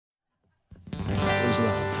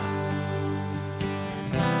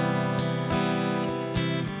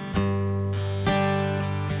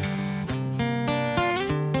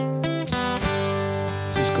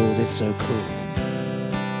it's so cruel.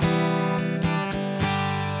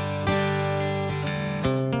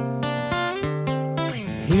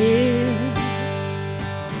 Here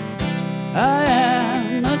I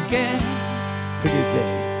am again, pretty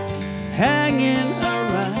babe, hanging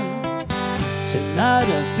around. Tonight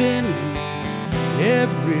I've been in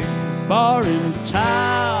every bar in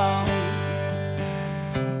town.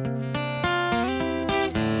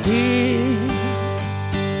 Here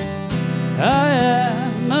I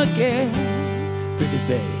am again, pretty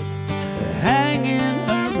babe, hanging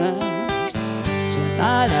around.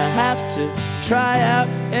 Tonight I have to try out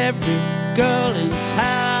every girl in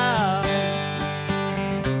town.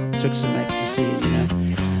 Took some ecstasy, you know.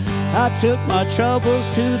 I took my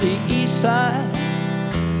troubles to the east side.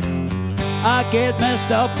 I get messed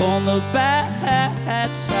up on the bad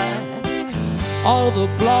side. All the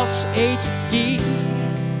blocks HD.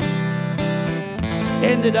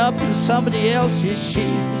 Ended up in somebody else's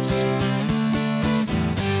sheets.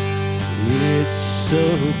 It's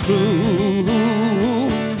so cruel,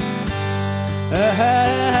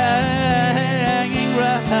 hanging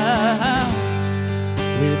round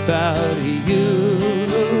without you,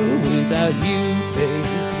 baby.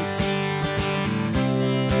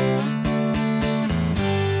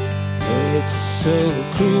 It's so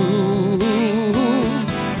cruel,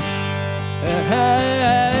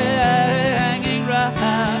 hanging round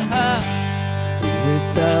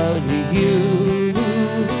without you.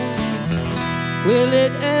 Will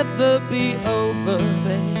it ever be over,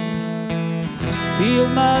 babe? Feel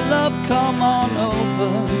my love come on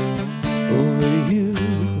over you.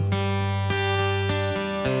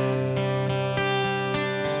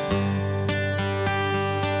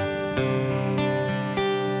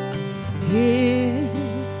 Here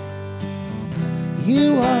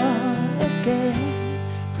you are again,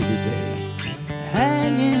 pretty babe,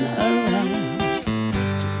 hanging around.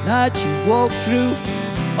 Tonight you walk through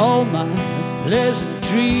all my pleasant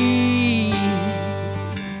dreams.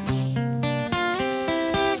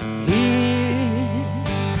 Here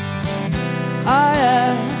I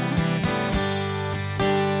am.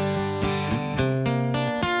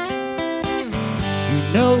 You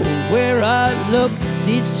know where I look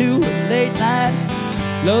leads to a late night,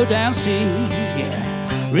 low down scene.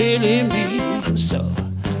 Yeah, really mean. So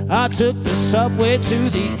I took the subway to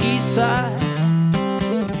the east side.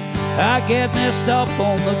 I get messed up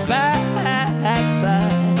on the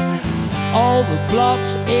backside. All the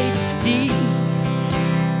blocks HD.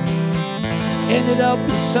 Ended up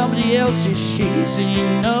with somebody else's sheets, and you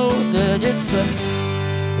know that it's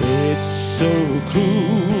so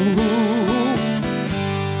cruel.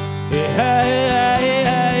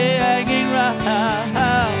 Hanging round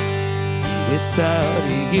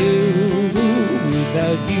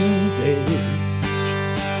without you, baby.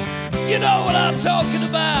 You know what I'm talking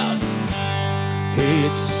about.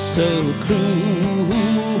 It's so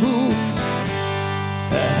cruel,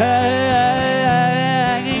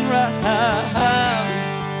 hanging round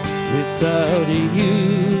without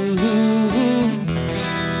you.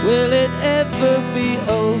 Will it ever be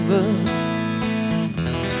over?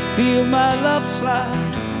 Feel my love slide.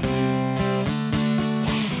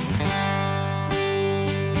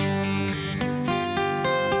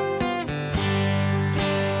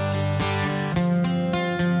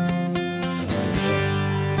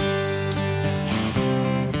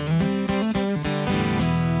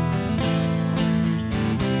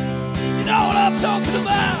 Talking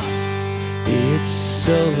about. It's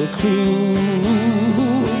so cruel,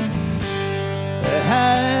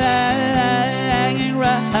 hanging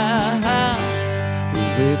round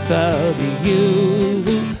without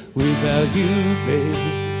you, baby.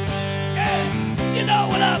 Yeah, you know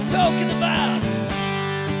what I'm talking about.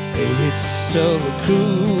 It's so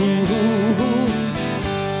cruel,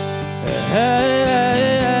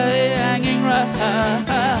 hanging round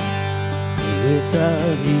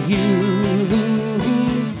without you.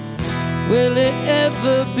 Will it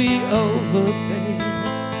ever be over, babe?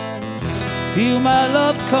 Feel my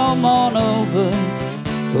love come on over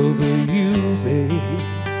you, babe.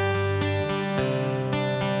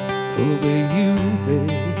 Over you,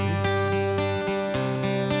 babe.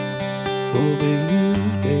 Over you,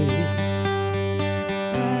 babe.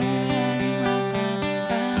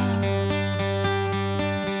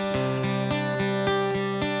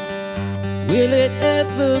 Will it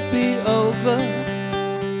ever be over?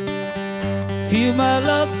 Feel my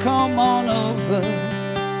love come on over.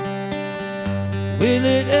 Will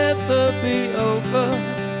it ever be over?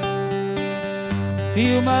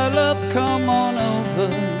 Feel my love come on over.